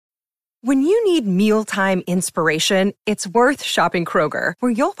When you need mealtime inspiration, it's worth shopping Kroger,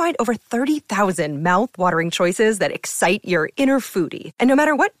 where you'll find over 30,000 mouth-watering choices that excite your inner foodie. And no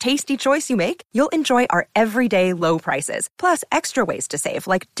matter what tasty choice you make, you'll enjoy our everyday low prices, plus extra ways to save,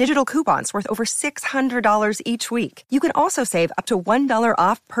 like digital coupons worth over $600 each week. You can also save up to $1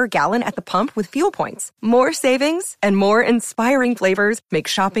 off per gallon at the pump with fuel points. More savings and more inspiring flavors make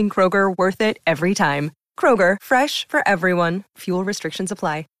shopping Kroger worth it every time. Kroger, fresh for everyone. Fuel restrictions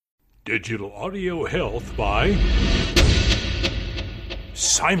apply. Digital audio health by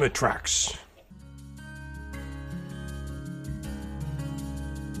Symatrax.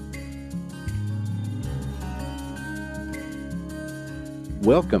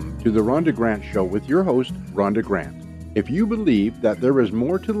 Welcome to the Rhonda Grant Show with your host, Rhonda Grant. If you believe that there is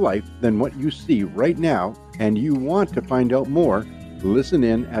more to life than what you see right now, and you want to find out more, listen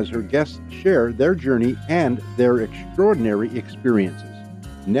in as her guests share their journey and their extraordinary experiences.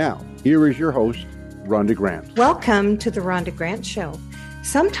 Now, here is your host, Rhonda Grant. Welcome to the Rhonda Grant Show.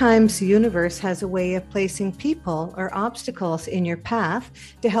 Sometimes the universe has a way of placing people or obstacles in your path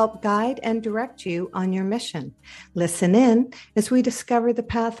to help guide and direct you on your mission. Listen in as we discover the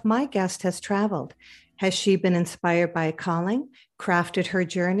path my guest has traveled. Has she been inspired by a calling, crafted her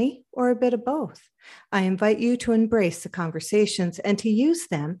journey, or a bit of both? I invite you to embrace the conversations and to use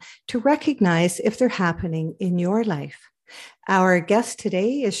them to recognize if they're happening in your life. Our guest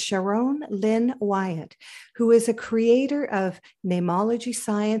today is Sharón Lynn Wyeth, who is a creator of Neimology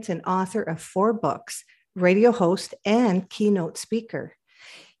science and author of 4 books, radio host, and keynote speaker.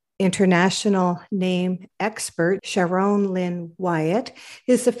 International name expert Sharón Lynn Wyeth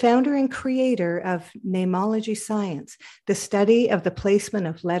is the founder and creator of Neimology science, the study of the placement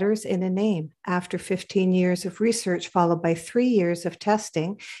of letters in a name after 15 years of research, followed by 3 years of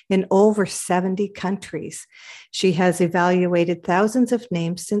testing in over 70 countries. She has evaluated thousands of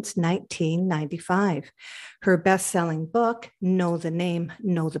names since 1995. Her best-selling book, Know the Name,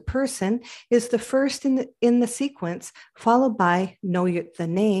 Know the Person, is the first in the sequence, followed by Know the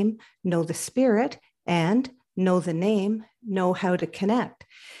Name, Know the Spirit, and Know the Name, Know How to Connect.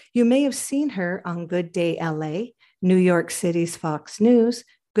 You may have seen her on Good Day LA, New York City's Fox News,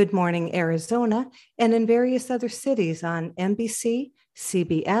 Good Morning Arizona, and in various other cities on NBC,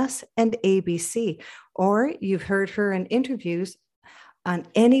 CBS, and ABC. Or you've heard her in interviews on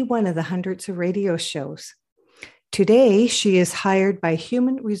any one of the hundreds of radio shows. Today, she is hired by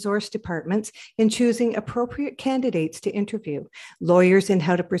human resource departments in choosing appropriate candidates to interview, lawyers in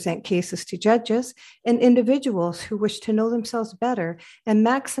how to present cases to judges, and individuals who wish to know themselves better and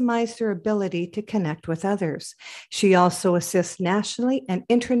maximize their ability to connect with others. She also assists nationally and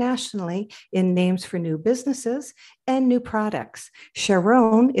internationally in names for new businesses and new products.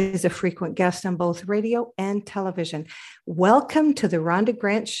 Sharón is a frequent guest on both radio and television. Welcome to the Rhonda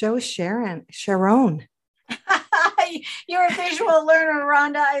Grant Show, Sharón. You're a visual learner,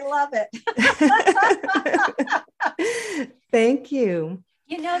 Rhonda. I love it. Thank you.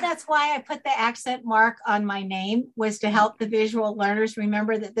 You know, that's why I put the accent mark on my name, was to help the visual learners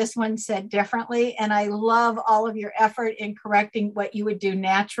remember that this one said differently. And I love all of your effort in correcting what you would do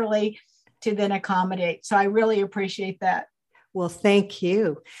naturally to then accommodate. So I really appreciate that. Well, thank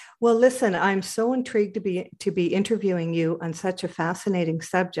you. Well, listen, I'm so intrigued to be interviewing you on such a fascinating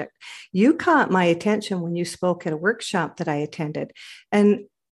subject. You caught my attention when you spoke at a workshop that I attended. And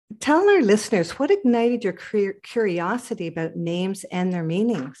tell our listeners, what ignited your curiosity about names and their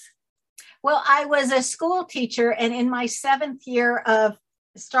meanings? Well, I was a school teacher, and in my 7th year of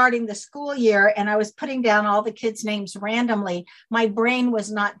starting the school year, and I was putting down all the kids' names randomly, my brain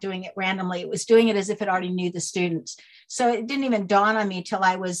was not doing it randomly. It was doing it as if it already knew the students. So it didn't even dawn on me till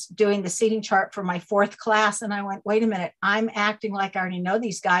I was doing the seating chart for my 4th class. And I went, wait a minute, I'm acting like I already know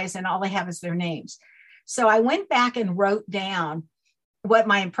these guys and all they have is their names. So I went back and wrote down what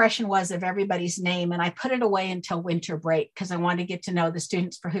my impression was of everybody's name. And I put it away until winter break because I wanted to get to know the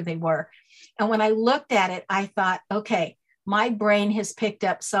students for who they were. And when I looked at it, I thought, okay, my brain has picked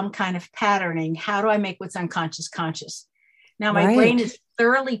up some kind of patterning. How do I make what's unconscious conscious? Now, my brain is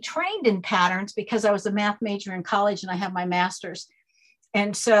thoroughly trained in patterns because I was a math major in college and I have my master's.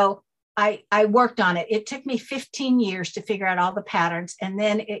 And so I worked on it. It took me 15 years to figure out all the patterns. And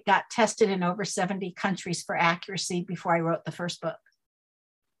then it got tested in over 70 countries for accuracy before I wrote the first book.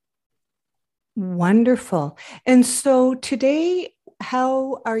 Wonderful. And so today,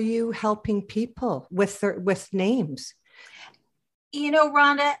 how are you helping people with names? You know,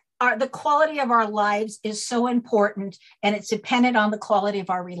 Rhonda, the quality of our lives is so important, and it's dependent on the quality of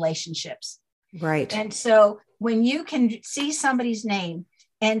our relationships. Right. And so when you can see somebody's name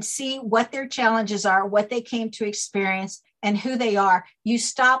and see what their challenges are, what they came to experience, and who they are, you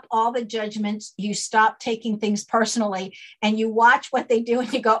stop all the judgments, you stop taking things personally, and you watch what they do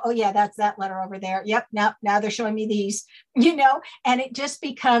and you go, oh yeah, that's that letter over there. Yep, now they're showing me these, and it just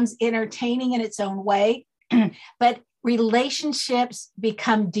becomes entertaining in its own way. But relationships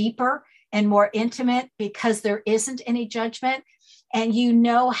become deeper and more intimate because there isn't any judgment, and you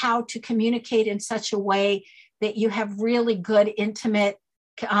know how to communicate in such a way that you have really good, intimate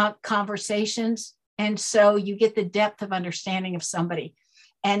conversations. And so you get the depth of understanding of somebody,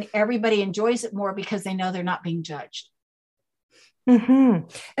 and everybody enjoys it more because they know they're not being judged. Mm-hmm.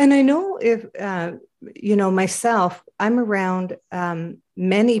 And I know if, myself, I'm around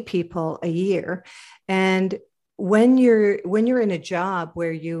many people a year. And when you're in a job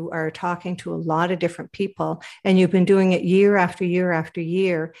where you are talking to a lot of different people and you've been doing it year after year after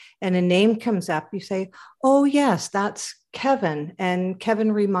year, and a name comes up, you say, oh yes, that's Kevin. And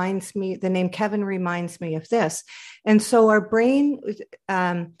the name Kevin reminds me of this. And so our brain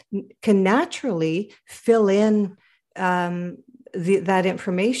can naturally fill in that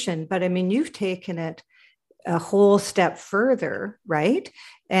information. But I mean, you've taken it a whole step further, right?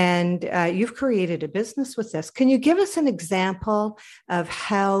 And you've created a business with this. Can you give us an example of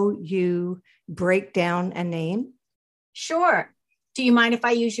how you break down a name? Sure. Do you mind if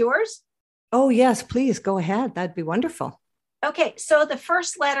I use yours? Oh, yes, please go ahead. That'd be wonderful. Okay. So the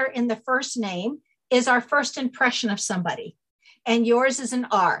first letter in the first name is our first impression of somebody, and yours is an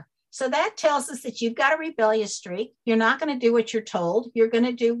R. So that tells us that you've got a rebellious streak. You're not going to do what you're told. You're going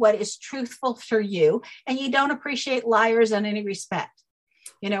to do what is truthful for you. And you don't appreciate liars in any respect.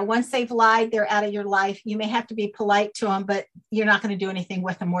 Once they've lied, they're out of your life. You may have to be polite to them, but you're not going to do anything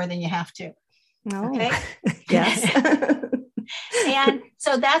with them more than you have to. No. Okay. Yes. And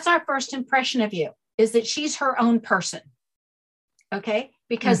so that's our first impression of you, is that she's her own person. Okay.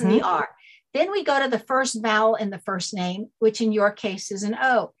 Because of the R. Then we go to the first vowel in the first name, which in your case is an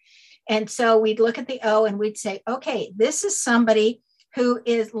O. And so we'd look at the O and we'd say, okay, this is somebody who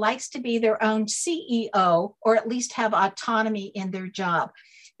likes to be their own CEO, or at least have autonomy in their job,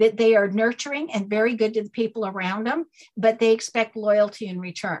 that they are nurturing and very good to the people around them, but they expect loyalty in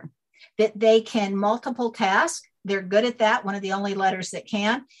return, that they can multiple task. They're good at that. One of the only letters that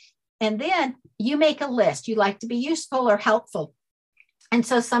can. And then you make a list. You like to be useful or helpful. And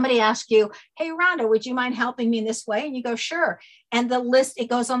so somebody asks you, hey, Rhonda, would you mind helping me in this way? And you go, sure. And the list, it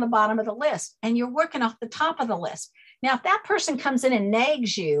goes on the bottom of the list, and you're working off the top of the list. Now, if that person comes in and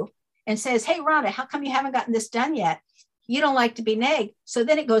nags you and says, hey, Rhonda, how come you haven't gotten this done yet? You don't like to be nagged. So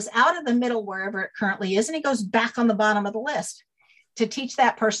then it goes out of the middle wherever it currently is, and it goes back on the bottom of the list to teach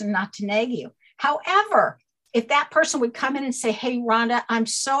that person not to nag you. However, if that person would come in and say, hey, Rhonda, I'm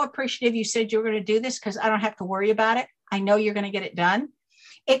so appreciative you said you were going to do this because I don't have to worry about it. I know you're going to get it done.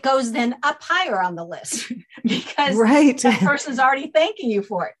 It goes then up higher on the list because that person's already thanking you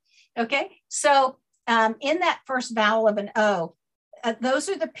for it. Okay. So in that first vowel of an O, those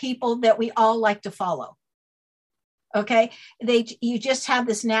are the people that we all like to follow. Okay. You just have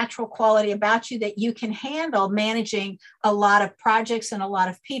this natural quality about you that you can handle managing a lot of projects and a lot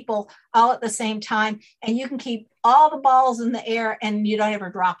of people all at the same time. And you can keep all the balls in the air and you don't ever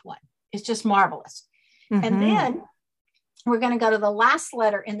drop one. It's just marvelous. And then we're going to go to the last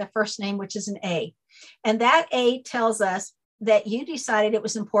letter in the first name, which is an A. And that A tells us that you decided it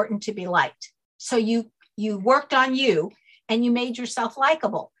was important to be liked. So you worked on you and you made yourself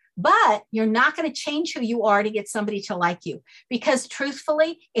likable, but you're not going to change who you are to get somebody to like you. Because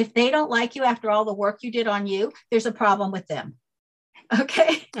truthfully, if they don't like you after all the work you did on you, there's a problem with them.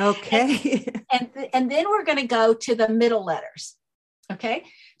 Okay. Okay. And then we're going to go to the middle letters. Okay.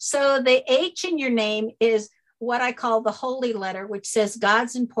 So the H in your name is what I call the holy letter, which says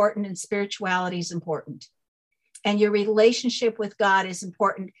God's important and spirituality is important. And your relationship with God is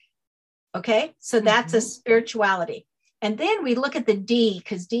important. Okay. So that's a spirituality. And then we look at the D,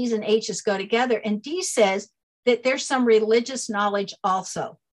 because D's and H's go together. And D says that there's some religious knowledge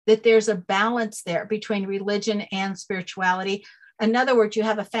also, that there's a balance there between religion and spirituality. In other words, you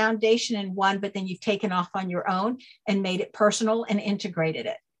have a foundation in one, but then you've taken off on your own and made it personal and integrated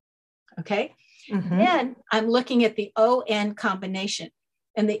it. Okay. Then I'm looking at the O-N combination.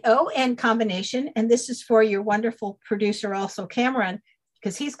 And the O-N combination, and this is for your wonderful producer also, Cameron,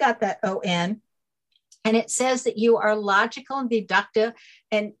 because he's got that O-N. And it says that you are logical and deductive,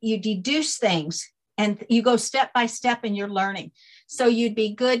 and you deduce things, and you go step by step in your learning. So you'd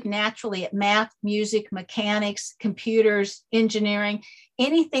be good naturally at math, music, mechanics, computers, engineering,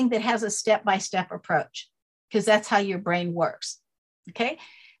 anything that has a step-by-step approach, because that's how your brain works. Okay.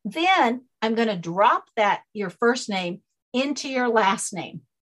 Then I'm going to drop your first name into your last name.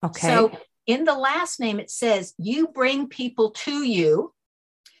 Okay. So in the last name, it says you bring people to you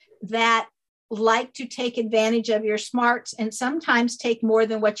that like to take advantage of your smarts and sometimes take more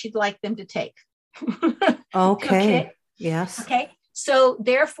than what you'd like them to take. Okay. Yes. Okay. So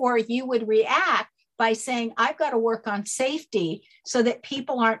therefore, you would react by saying, I've got to work on safety so that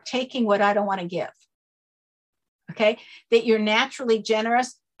people aren't taking what I don't want to give. Okay. That you're naturally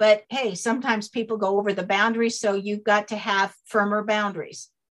generous, but hey, sometimes people go over the boundaries. So you've got to have firmer boundaries.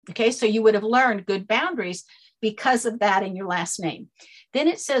 Okay. So you would have learned good boundaries because of that in your last name. Then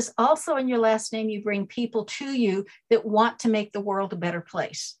it says also in your last name, you bring people to you that want to make the world a better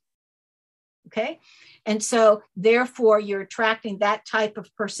place. Okay. And so therefore you're attracting that type of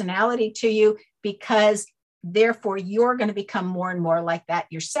personality to you because therefore you're going to become more and more like that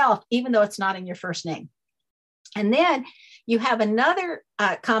yourself, even though it's not in your first name. And then you have another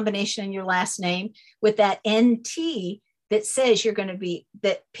combination in your last name with that NT that says you're going to be,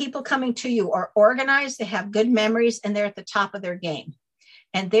 that people coming to you are organized, they have good memories, and they're at the top of their game.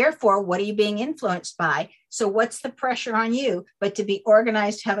 And therefore, what are you being influenced by? So what's the pressure on you, but to be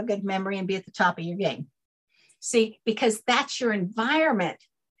organized, have a good memory, and be at the top of your game? See, because that's your environment.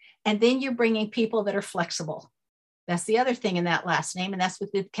 And then you're bringing people that are flexible. That's the other thing in that last name, and that's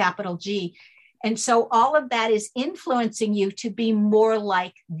with the capital G. And so all of that is influencing you to be more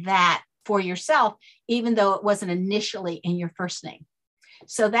like that for yourself, even though it wasn't initially in your first name.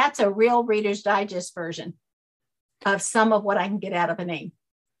 So that's a real Reader's Digest version of some of what I can get out of a name.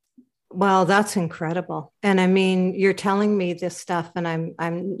 Well, that's incredible. And I mean, you're telling me this stuff and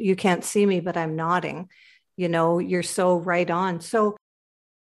I'm, you can't see me, but I'm nodding, you know, you're so right on. So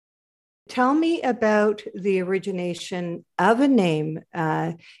tell me about the origination of a name.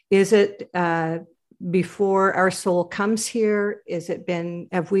 Is it before our soul comes here?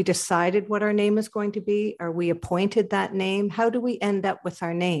 Have we decided what our name is going to be? Are we appointed that name? How do we end up with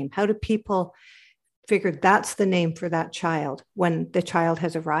our name? How do people figure that's the name for that child when the child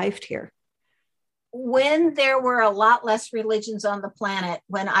has arrived here? When there were a lot less religions on the planet,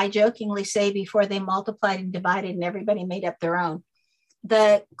 when I jokingly say before they multiplied and divided and everybody made up their own,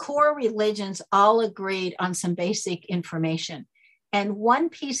 the core religions all agreed on some basic information. And one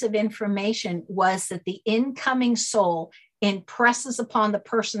piece of information was that the incoming soul impresses upon the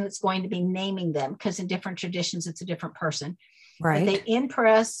person that's going to be naming them, because in different traditions, it's a different person. Right. But they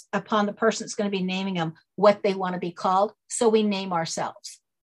impress upon the person that's going to be naming them what they want to be called. So we name ourselves.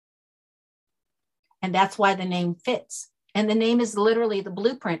 And that's why the name fits. And the name is literally the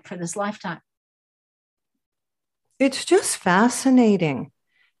blueprint for this lifetime. It's just fascinating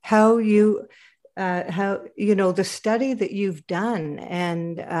how the study that you've done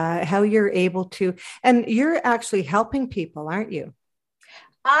and how you're able to, and you're actually helping people, aren't you?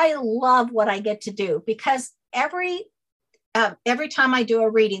 I love what I get to do because every time I do a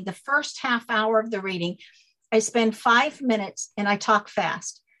reading, the first half hour of the reading, I spend 5 minutes and I talk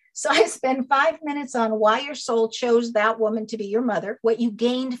fast. So I spend 5 minutes on why your soul chose that woman to be your mother, what you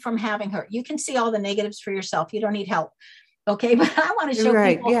gained from having her. You can see all the negatives for yourself. You don't need help. Okay. But I want to show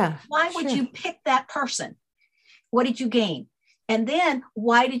people, why would you pick that person? What did you gain? And then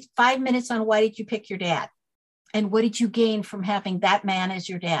 5 minutes on why did you pick your dad? And what did you gain from having that man as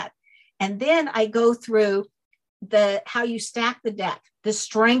your dad? And then I go through how you stack the deck, the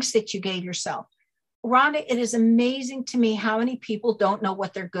strengths that you gave yourself. Rhonda, it is amazing to me how many people don't know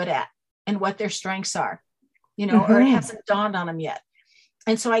what they're good at and what their strengths are, or it hasn't dawned on them yet.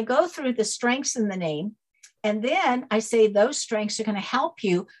 And so I go through the strengths in the name, and then I say those strengths are going to help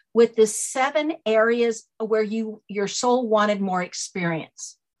you with the 7 areas where your soul wanted more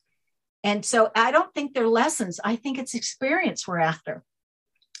experience. And so I don't think they're lessons. I think it's experience we're after,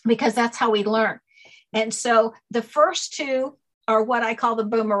 because that's how we learn. And so the first 2 are what I call the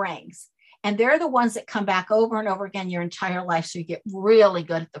boomerangs. And they're the ones that come back over and over again your entire life. So you get really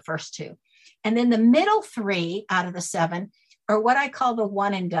good at the first 2. And then the middle 3 out of the 7 are what I call the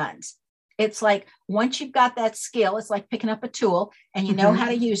one and dones. It's like once you've got that skill, it's like picking up a tool and you know how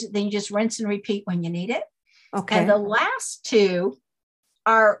to use it. Then you just rinse and repeat when you need it. Okay. And the last 2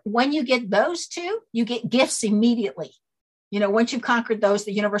 are when you get those 2, you get gifts immediately. Once you've conquered those,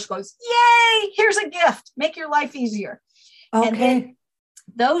 the universe goes, yay, here's a gift. Make your life easier. Okay. And then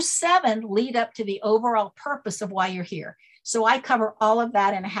those 7 lead up to the overall purpose of why you're here. So I cover all of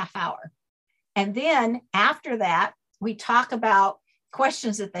that in a half hour. And then after that, we talk about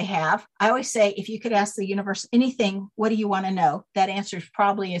questions that they have. I always say, if you could ask the universe anything, what do you want to know? That answer is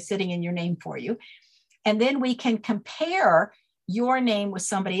probably sitting in your name for you. And then we can compare your name with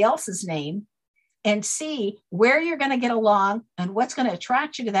somebody else's name and see where you're going to get along and what's going to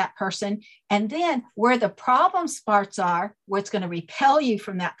attract you to that person. And then where the problem spots are, what's going to repel you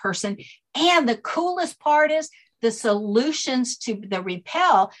from that person. And the coolest part is the solutions to the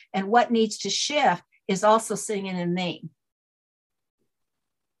repel and what needs to shift is also sitting in a name.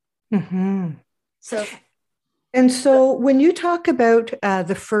 Mm-hmm. So when you talk about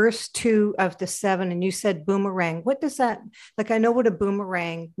the first two of the seven, and you said boomerang, what does that, like, I know what a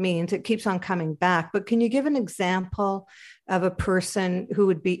boomerang means. It keeps on coming back, but can you give an example of a person who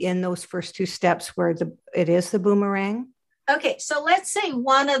would be in those first two steps where it is the boomerang? Okay. So let's say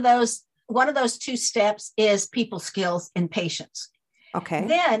one of those two steps is people skills and patience. Okay.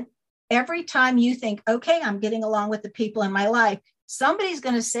 Then every time you think, okay, I'm getting along with the people in my life, somebody's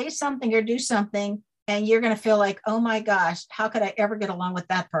going to say something or do something, and you're going to feel like, oh my gosh, how could I ever get along with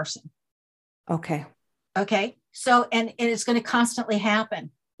that person? Okay. Okay. So, and it's going to constantly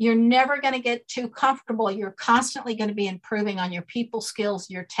happen. You're never going to get too comfortable. You're constantly going to be improving on your people skills,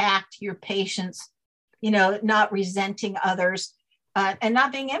 your tact, your patience, not resenting others, and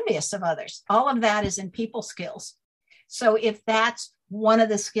not being envious of others. All of that is in people skills. So if that's one of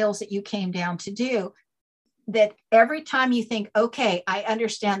the skills that you came down to do, that every time you think, okay, I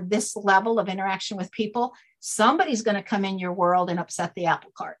understand this level of interaction with people, somebody's going to come in your world and upset the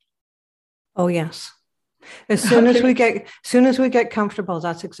apple cart. Oh, yes. As soon as we get comfortable,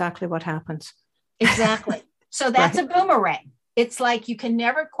 that's exactly what happens. Exactly. So that's right. A boomerang. It's like you can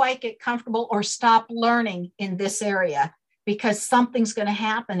never quite get comfortable or stop learning in this area because something's going to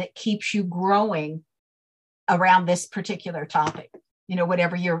happen that keeps you growing around this particular topic,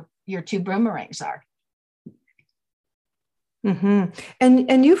 whatever your two boomerangs are. Mm-hmm.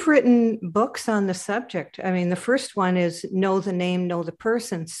 And you've written books on the subject. I mean, the first one is Know the Name, Know the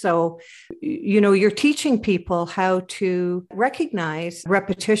Person. So, you're teaching people how to recognize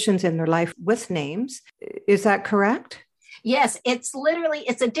repetitions in their life with names. Is that correct? Yes, it's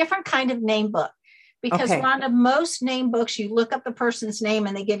a different kind of name book because Rhonda, most name books, you look up the person's name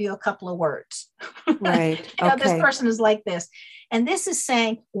and they give you a couple of words. Right. This person is like this. And this is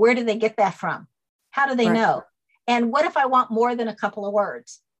saying, where do they get that from? How do they know? And what if I want more than a couple of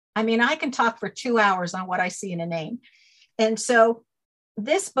words? I mean, I can talk for 2 hours on what I see in a name. And so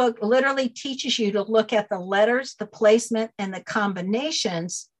this book literally teaches you to look at the letters, the placement, and the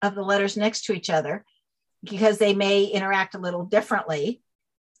combinations of the letters next to each other because they may interact a little differently.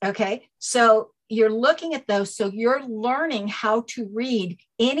 Okay. So you're looking at those. So you're learning how to read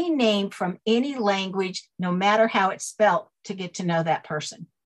any name from any language, no matter how it's spelled, to get to know that person.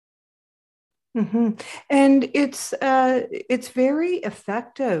 Mm-hmm. And it's very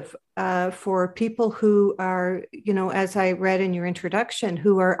effective for people who are, as I read in your introduction,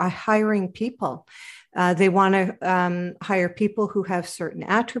 who are hiring people. They want to hire people who have certain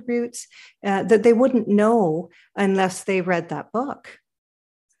attributes that they wouldn't know unless they read that book.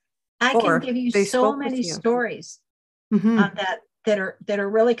 I can give you so many stories on that are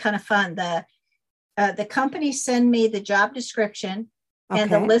really kind of fun. The companies send me the job description and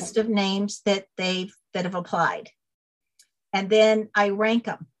the list of names that have applied. And then I rank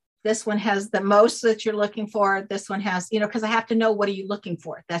them. This one has the most that you're looking for. This one has, because I have to know what are you looking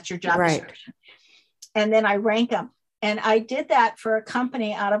for. That's your job description. And then I rank them. And I did that for a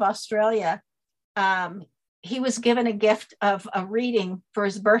company out of Australia. He was given a gift of a reading for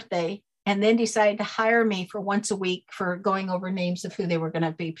his birthday and then decided to hire me for once a week for going over names of who they were going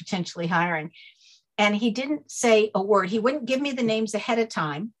to be potentially hiring. And he didn't say a word. He wouldn't give me the names ahead of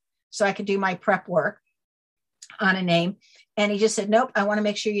time so I could do my prep work on a name. And he just said, nope, I want to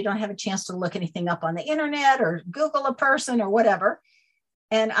make sure you don't have a chance to look anything up on the internet or Google a person or whatever.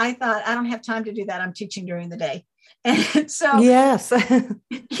 And I thought, I don't have time to do that. I'm teaching during the day. And so, yes,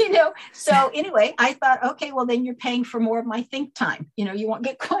 so anyway, I thought, okay, well, then you're paying for more of my think time. You won't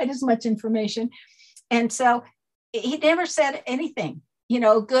get quite as much information. And so he never said anything.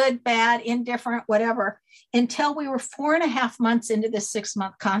 Good, bad, indifferent, whatever, until we were 4.5 months into this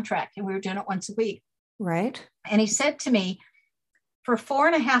 6-month contract and we were doing it once a week. Right. And he said to me, for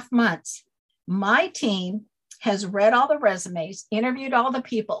 4.5 months, my team has read all the resumes, interviewed all the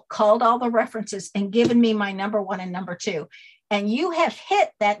people, called all the references, and given me my number one and number two. And you have hit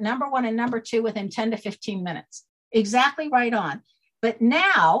that number one and number two within 10 to 15 minutes. Exactly right on. But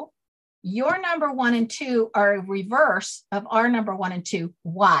now your number one and two are a reverse of our number one and two.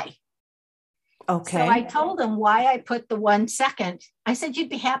 Why? Okay. So I told him why I put the one second. I said,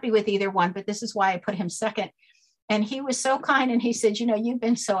 you'd be happy with either one, but this is why I put him second. And he was so kind. And he said, you've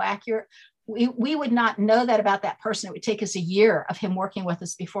been so accurate. We would not know that about that person. It would take us a year of him working with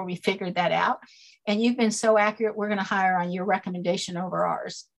us before we figured that out. And you've been so accurate. We're going to hire on your recommendation over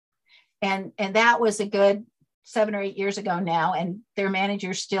ours. And that was a good 7 or 8 years ago now, and their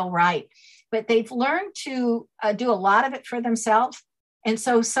manager's still right. But they've learned to do a lot of it for themselves. And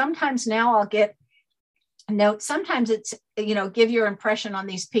so sometimes now I'll get notes. Sometimes it's, give your impression on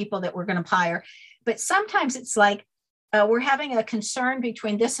these people that we're going to hire. But sometimes it's like, we're having a concern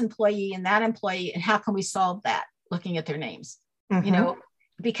between this employee and that employee, and how can we solve that? Looking at their names,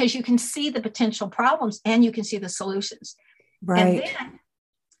 because you can see the potential problems and you can see the solutions. Right. And then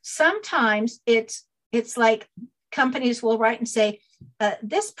sometimes it's like companies will write and say,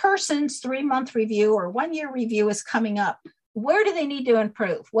 this person's 3-month review or 1-year review is coming up. Where do they need to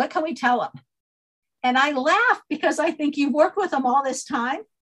improve? What can we tell them? And I laugh because I think you worked with them all this time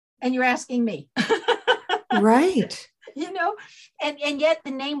and you're asking me. Right. And yet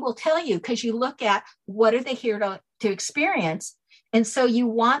the name will tell you, because you look at what are they here to experience. And so you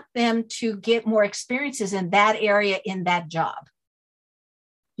want them to get more experiences in that area, in that job,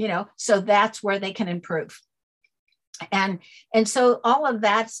 so that's where they can improve. And so all of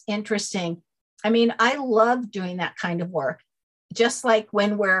that's interesting. I mean, I love doing that kind of work, just like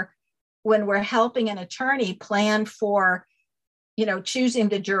when we're helping an attorney plan for, choosing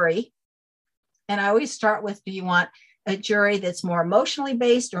the jury. And I always start with, do you want a jury that's more emotionally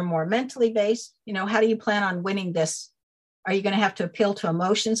based or more mentally based? How do you plan on winning this? Are you going to have to appeal to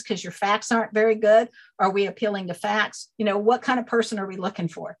emotions because your facts aren't very good? Are we appealing to facts? What kind of person are we looking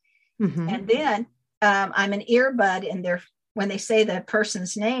for? Mm-hmm. And then I'm an earbud in there when they say the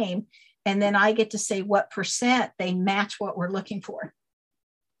person's name, and then I get to say what % they match what we're looking for.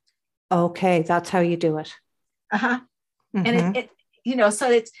 Okay, that's how you do it. Uh-huh. Mm-hmm. And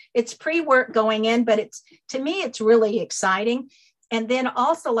so it's pre-work going in, but to me, it's really exciting. And then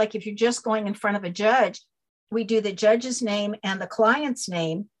also, like if you're just going in front of a judge, we do the judge's name and the client's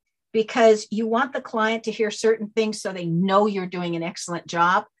name, because you want the client to hear certain things so they know you're doing an excellent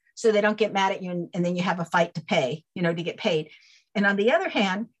job, so they don't get mad at you and then you have a fight to pay, to get paid. And on the other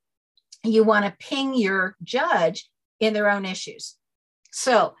hand, you want to ping your judge in their own issues.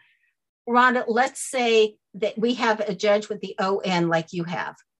 So, Rhonda, let's say that we have a judge with the ON like you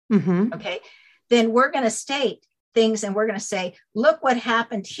have. Mm-hmm. Okay. Then we're going to state things and we're going to say, look what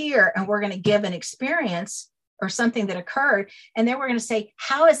happened here. And we're going to give an experience or something that occurred. And then we're going to say,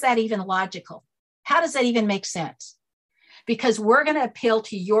 how is that even logical? How does that even make sense? Because we're going to appeal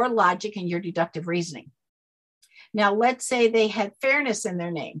to your logic and your deductive reasoning. Now, let's say they had fairness in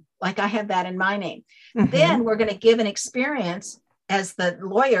their name, like I have that in my name. Mm-hmm. Then we're going to give an experience as the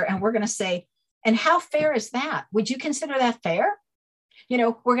lawyer, and we're going to say, and how fair is that? Would you consider that fair?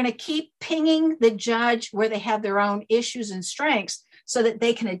 We're going to keep pinging the judge where they have their own issues and strengths so that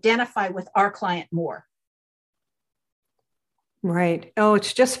they can identify with our client more. Right. Oh,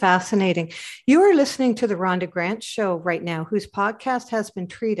 it's just fascinating. You are listening to the Rhonda Grant Show right now, whose podcast has been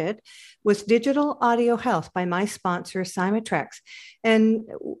treated with digital audio health by my sponsor, Symatrex. And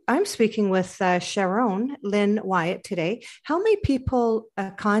I'm speaking with Sharón, Lynn, Wyeth today. How many people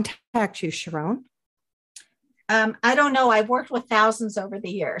contact you, Sharón? I don't know. I've worked with thousands over the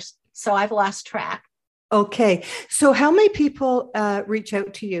years, so I've lost track. Okay. So how many people reach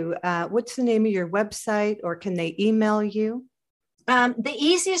out to you? What's the name of your website, or can they email you? The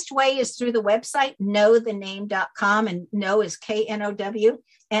easiest way is through the website, knowthename.com, and know is KNOW.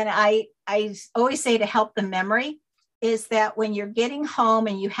 And I always say, to help the memory, is that when you're getting home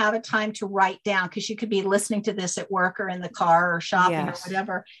and you have a time to write down, because you could be listening to this at work or in the car or shopping, yes, or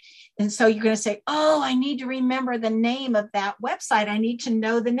whatever. And so you're going to say, oh, I need to remember the name of that website. I need to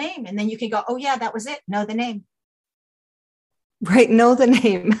know the name. And then you can go, oh yeah, that was it. Know the name. Right. Know the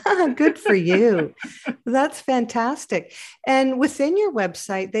name. Good for you. That's fantastic. And within your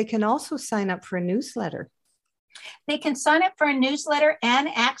website, they can also sign up for a newsletter. They can sign up for a newsletter and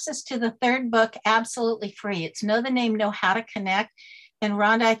access to the third book absolutely free. It's Know the Name, Know How to Connect. And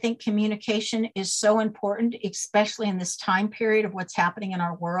Rhonda, I think communication is so important, especially in this time period of what's happening in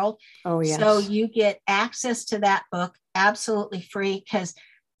our world. Oh, yes. So you get access to that book absolutely free, because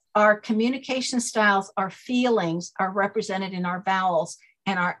our communication styles, our feelings are represented in our vowels,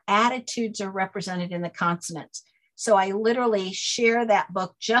 and our attitudes are represented in the consonants. So I literally share that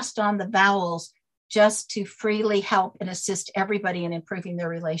book just on the vowels, just to freely help and assist everybody in improving their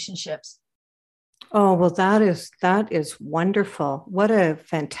relationships. Oh, well, that is wonderful. What a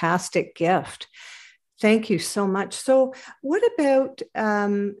fantastic gift. Thank you so much. So what about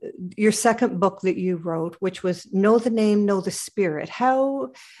your second book that you wrote, which was Know the Name, Know the Spirit?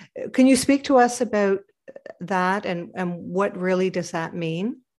 How can you speak to us about that, and what really does that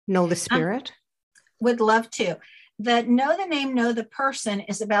mean? Know the Spirit? Would love to. The Know the Name, Know the Person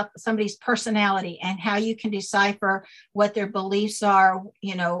is about somebody's personality and how you can decipher what their beliefs are,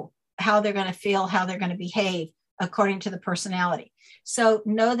 how they're going to feel, how they're going to behave according to the personality. So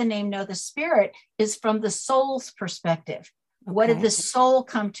know the name, know the spirit is from the soul's perspective. Okay. What did the soul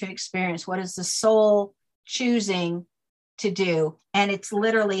come to experience? What is the soul choosing to do? And it's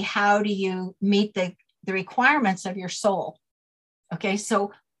literally, how do you meet the requirements of your soul? Okay,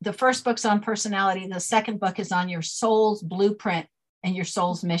 so the first book's on personality. The second book is on your soul's blueprint and your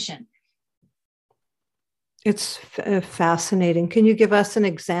soul's mission. It's fascinating. Can you give us an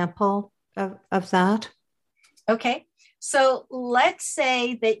example of that? Okay, so let's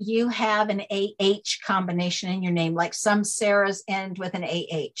say that you have an AH combination in your name, like some Sarahs end with an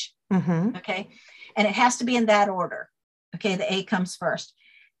AH. Mm-hmm. Okay, and it has to be in that order. Okay, the A comes first.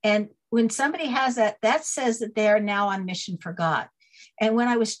 And when somebody has that, that says that they are now on mission for God. And when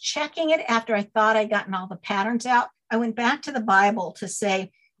I was checking it after I thought I'd gotten all the patterns out, I went back to the Bible to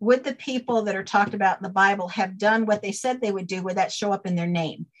say, would the people that are talked about in the Bible have done what they said they would do? Would that show up in their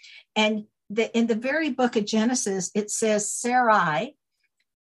name? And in the very book of Genesis, it says Sarai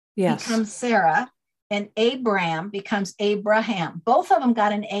becomes Sarah and Abraham becomes Abraham. Both of them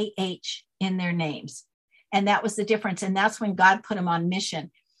got an AH in their names. And that was the difference. And that's when God put them on mission.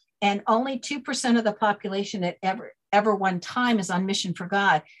 And only 2% of the population at ever one time is on mission for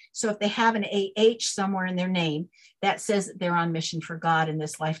God. So if they have an AH somewhere in their name, that says that they're on mission for God in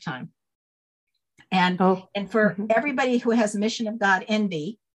this lifetime. And for everybody who has mission of God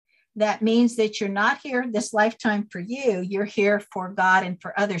envy, that means that you're not here this lifetime for you. You're here for God and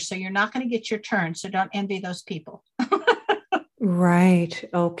for others. So you're not going to get your turn. So don't envy those people. Right.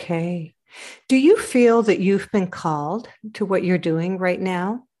 Okay. Do you feel that you've been called to what you're doing right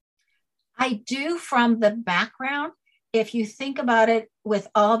now? I do, from the background. If you think about it, with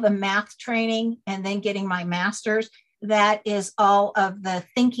all the math training and then getting my master's, that is all of the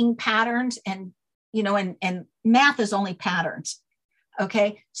thinking patterns, and and math is only patterns.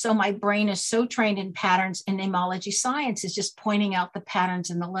 Okay, so my brain is so trained in patterns, and Neimology science is just pointing out the patterns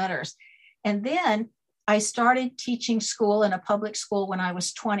in the letters. And then I started teaching school in a public school when I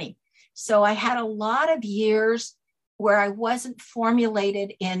was 20. So I had a lot of years where I wasn't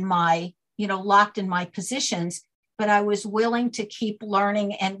formulated in my, locked in my positions, but I was willing to keep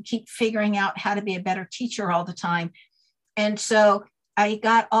learning and keep figuring out how to be a better teacher all the time. And so I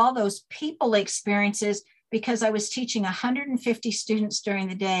got all those people experiences because I was teaching 150 students during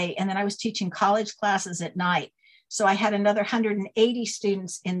the day, and then I was teaching college classes at night. So I had another 180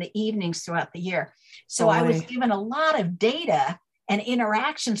 students in the evenings throughout the year. So I was given a lot of data and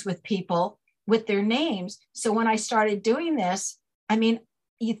interactions with people with their names. So when I started doing this,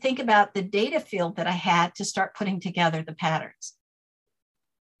 you think about the data field that I had to start putting together the patterns.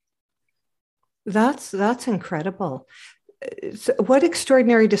 That's incredible. So what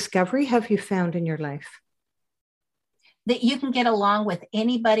extraordinary discovery have you found in your life? That you can get along with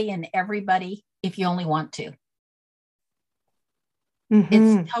anybody and everybody if you only want to. Mm-hmm.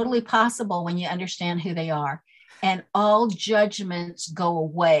 It's totally possible when you understand who they are, and all judgments go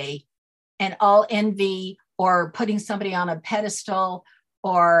away, and all envy or putting somebody on a pedestal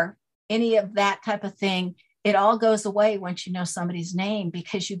or any of that type of thing, it all goes away once you know somebody's name,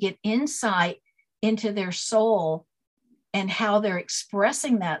 because you get insight into their soul and how they're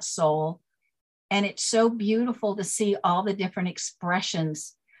expressing that soul. And it's so beautiful to see all the different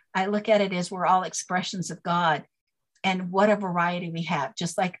expressions. I look at it as we're all expressions of God, and what a variety we have,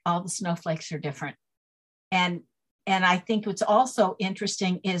 just like all the snowflakes are different. And I think what's also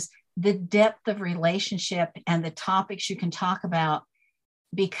interesting is the depth of relationship and the topics you can talk about,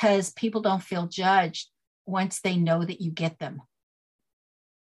 because people don't feel judged once they know that you get them.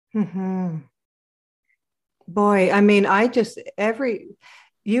 Mm-hmm. Boy,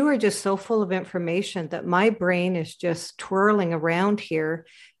 you are just so full of information that my brain is just twirling around here,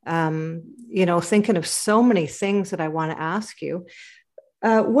 thinking of so many things that I want to ask you.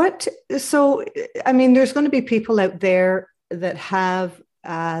 There's going to be people out there that have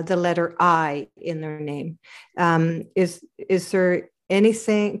the letter I in their name. Is there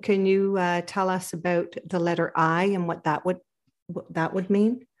anything, can you tell us about the letter I and what that would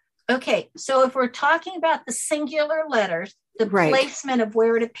mean? Okay, so if we're talking about the singular letters, the placement of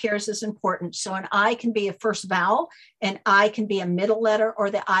where it appears is important. So an I can be a first vowel, an I can be a middle letter, or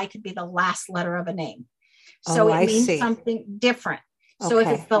the I could be the last letter of a name. So it means something different. So if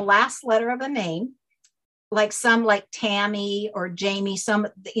it's the last letter of a name, like Tammy or Jamie, some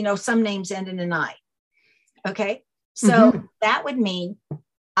names end in an I. Okay, so that would mean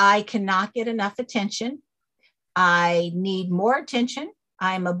I cannot get enough attention. I need more attention.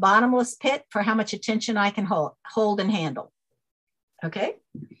 I'm a bottomless pit for how much attention I can hold and handle. Okay.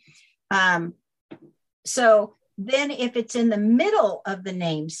 So Then if it's in the middle of the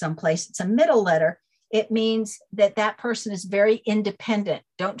name someplace, it's a middle letter, it means that that person is very independent.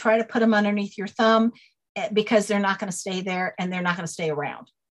 Don't try to put them underneath your thumb because they're not going to stay there and they're not going to stay around.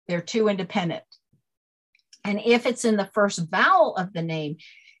 They're too independent. And if it's in the first vowel of the name,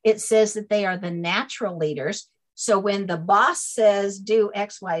 it says that they are the natural leaders. So when the boss says do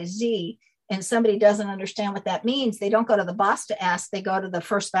X, Y, Z, and somebody doesn't understand what that means, they don't go to the boss to ask, they go to the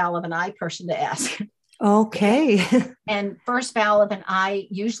first vowel of an I person to ask. Okay. And first vowel of an I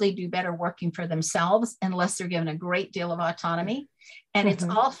usually do better working for themselves unless they're given a great deal of autonomy. And it's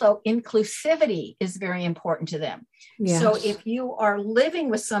also inclusivity is very important to them. Yes. So if you are living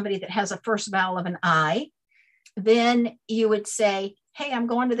with somebody that has a first vowel of an I, then you would say, hey, I'm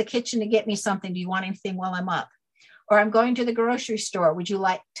going to the kitchen to get me something. Do you want anything while I'm up? Or I'm going to the grocery store. Would you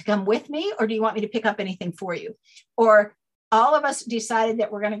like to come with me? Or do you want me to pick up anything for you? Or all of us decided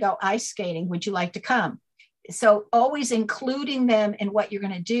that we're going to go ice skating. Would you like to come? So always including them in what you're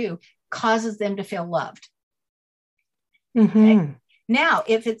going to do causes them to feel loved. Okay? Now,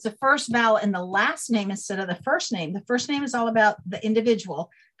 if it's the first vowel in the last name instead of the first name is all about the individual,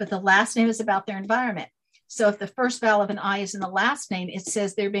 but the last name is about their environment. So if the first vowel of an I is in the last name, it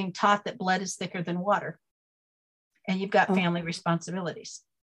says they're being taught that blood is thicker than water. And you've got family responsibilities.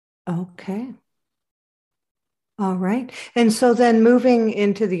 Okay. All right. And so then moving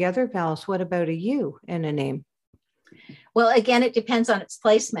into the other vowels, what about a U in a name? Well, again, it depends on its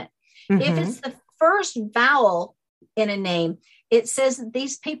placement. If it's the first vowel in a name, it says that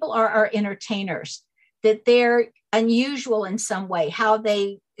these people are our entertainers, that they're unusual in some way, how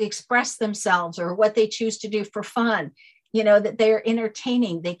they express themselves or what they choose to do for fun, that they're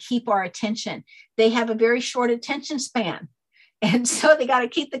entertaining, they keep our attention. They have a very short attention span. And so they got to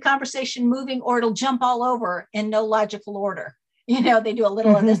keep the conversation moving or it'll jump all over in no logical order. They do a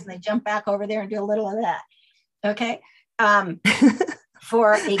little of this and they jump back over there and do a little of that. Okay.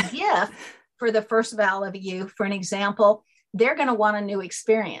 For a gift, for the first vowel of a U, for an example, they're going to want a new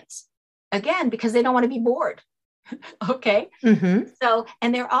experience. Again, because they don't want to be bored. Okay. So,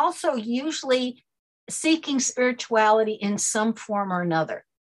 and they're also usually seeking spirituality in some form or another.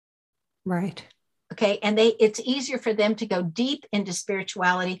 Right. Okay. And it's easier for them to go deep into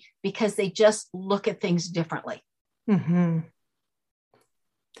spirituality because they just look at things differently.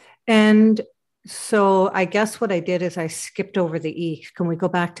 And so I guess what I did is I skipped over the E. Can we go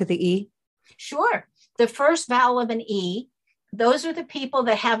back to the E? Sure. The first vowel of an E, those are the people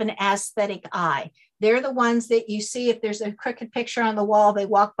that have an aesthetic eye. They're the ones that you see if there's a crooked picture on the wall, they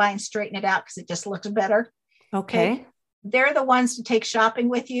walk by and straighten it out because it just looks better. Okay. They're the ones to take shopping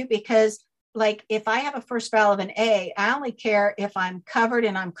with you because, like, if I have a first vowel of an A, I only care if I'm covered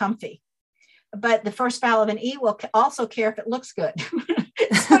and I'm comfy. But the first vowel of an E will also care if it looks good.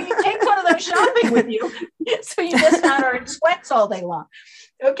 So you take one of those shopping with you. So you just not are in sweats all day long.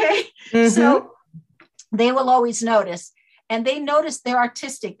 Okay. So they will always notice. And they notice they're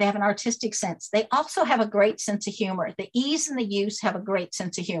artistic. They have an artistic sense. They also have a great sense of humor. The E's and the U's have a great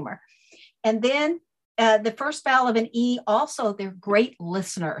sense of humor. And then the first vowel of an E, also, they're great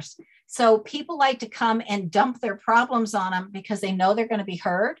listeners. So people like to come and dump their problems on them because they know they're going to be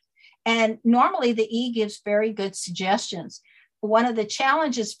heard. And normally the E gives very good suggestions. One of the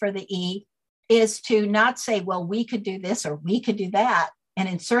challenges for the E is to not say, well, we could do this or we could do that and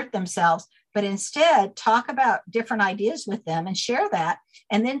insert themselves, but instead talk about different ideas with them and share that.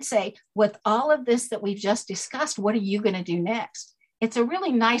 And then say, with all of this that we've just discussed, what are you going to do next? It's a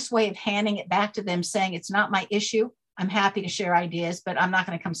really nice way of handing it back to them, saying, it's not my issue. I'm happy to share ideas, but I'm not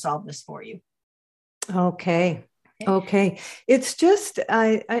going to come solve this for you. Okay. It's just,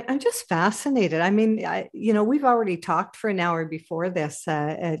 I'm just fascinated. I mean, we've already talked for an hour before this,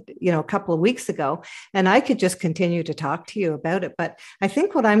 a couple of weeks ago, and I could just continue to talk to you about it. But I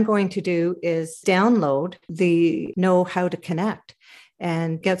think what I'm going to do is download the Know How to Connect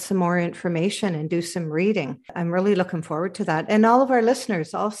and get some more information and do some reading. I'm really looking forward to that. And all of our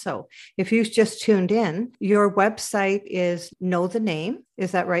listeners also, if you've just tuned in, your website is Know the Name.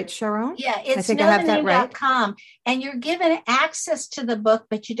 Is that right, Sharón? Yeah, it's knowthename.com. And you're given access to the book,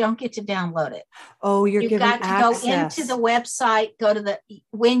 but you don't get to download it. Oh, you've got to go into the website,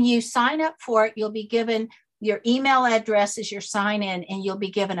 when you sign up for it, you'll be given your email address as your sign in, and you'll be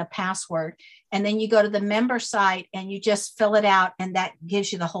given a password. And then you go to the member site and you just fill it out, and that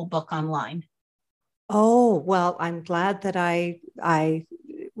gives you the whole book online. Oh, well, I'm glad that I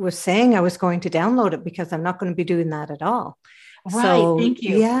was saying I was going to download it, because I'm not going to be doing that at all. Right. So, thank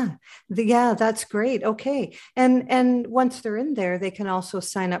you. Yeah, that's great. Okay. And once they're in there, they can also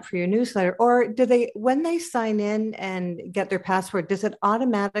sign up for your newsletter. Or when they sign in and get their password, does it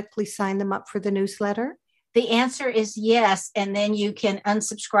automatically sign them up for the newsletter? The answer is yes. And then you can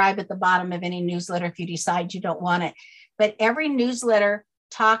unsubscribe at the bottom of any newsletter if you decide you don't want it. But every newsletter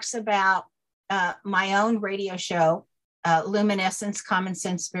talks about my own radio show, Luminescence, Common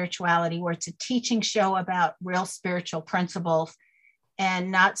Sense Spirituality, where it's a teaching show about real spiritual principles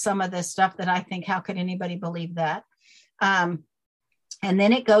and not some of the stuff that I think, how could anybody believe that? And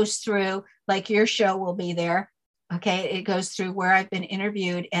then it goes through, like your show will be there. Okay, it goes through where I've been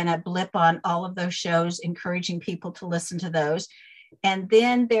interviewed and a blip on all of those shows, encouraging people to listen to those. And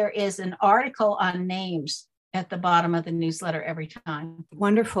then there is an article on names at the bottom of the newsletter every time.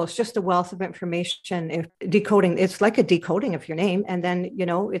 Wonderful. It's just a wealth of information. If decoding, it's like a decoding of your name. And then,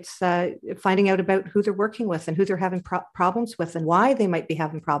 it's finding out about who they're working with and who they're having problems with and why they might be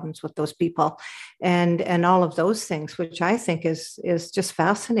having problems with those people and all of those things, which I think is just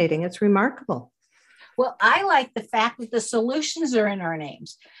fascinating. It's remarkable. Well, I like the fact that the solutions are in our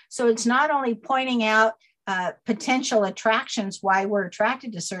names. So it's not only pointing out potential attractions, why we're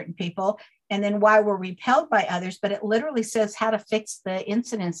attracted to certain people, and then why we're repelled by others, but it literally says how to fix the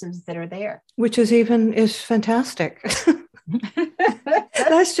incidences that are there. Which is fantastic.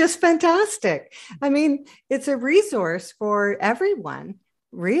 That's just fantastic. I mean, it's a resource for everyone,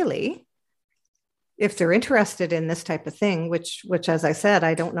 really, if they're interested in this type of thing, which, as I said,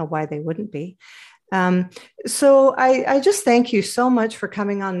 I don't know why they wouldn't be. So I just thank you so much for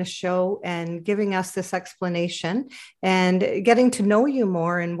coming on the show and giving us this explanation and getting to know you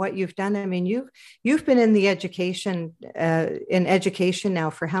more and what you've done. I mean, you've been in the education now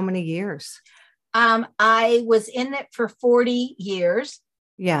for how many years? I was in it for 40 years.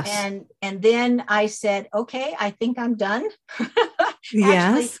 Yes. And then I said, okay, I think I'm done. Yes.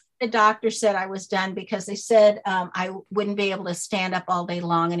 Actually, the doctor said I was done because they said I wouldn't be able to stand up all day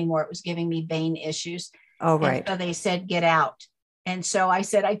long anymore. It was giving me vein issues. Oh, right. And so they said, get out. And so I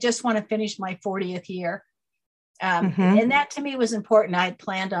said, I just want to finish my 40th year. And that to me was important. I had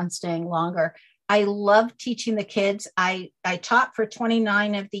planned on staying longer. I love teaching the kids. I taught for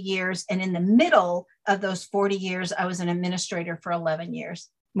 29 of the years. And in the middle of those 40 years, I was an administrator for 11 years.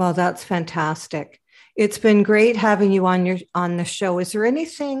 Well, that's fantastic. It's been great having you on the show. Is there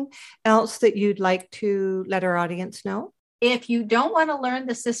anything else that you'd like to let our audience know? If you don't want to learn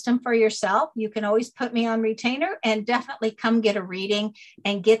the system for yourself, you can always put me on retainer and definitely come get a reading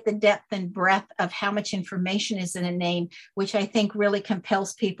and get the depth and breadth of how much information is in a name, which I think really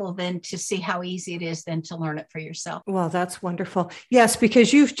compels people then to see how easy it is then to learn it for yourself. Well, that's wonderful. Yes,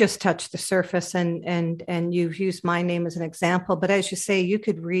 because you've just touched the surface and you've used my name as an example. But as you say, you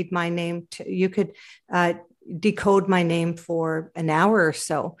could read my name, you could decode my name for an hour or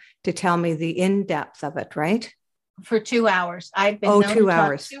so to tell me the in-depth of it, right? For 2 hours. I've been known 2 to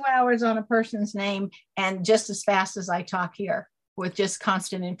hours. talk 2 hours on a person's name and just as fast as I talk here with just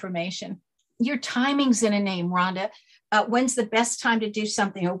constant information. Your timing's in a name, Rhonda. When's the best time to do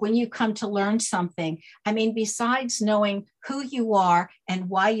something or when you come to learn something? I mean, besides knowing who you are and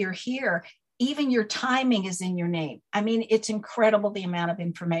why you're here, even your timing is in your name. I mean, it's incredible the amount of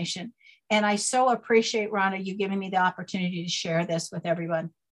information. And I so appreciate, Rhonda, you giving me the opportunity to share this with everyone.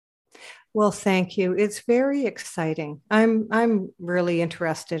 Well, thank you. It's very exciting. I'm really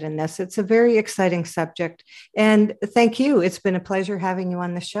interested in this. It's a very exciting subject. And thank you. It's been a pleasure having you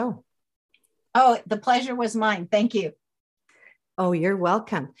on the show. Oh, the pleasure was mine. Thank you. Oh, you're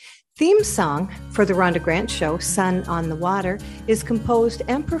welcome. Theme song for the Rhonda Grant Show, Sun on the Water, is composed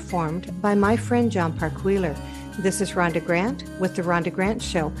and performed by my friend John Park Wheeler. This is Rhonda Grant with The Rhonda Grant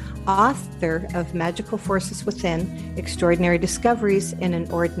Show, author of Magical Forces Within, Extraordinary Discoveries in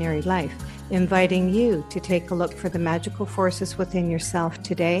an Ordinary Life, inviting you to take a look for the magical forces within yourself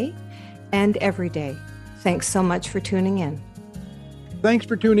today and every day. Thanks so much for tuning in. Thanks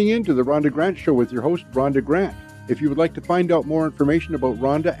for tuning in to The Rhonda Grant Show with your host, Rhonda Grant. If you would like to find out more information about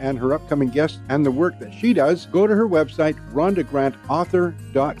Rhonda and her upcoming guests and the work that she does, go to her website,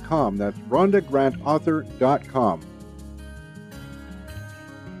 rhondagrantauthor.com. That's rhondagrantauthor.com.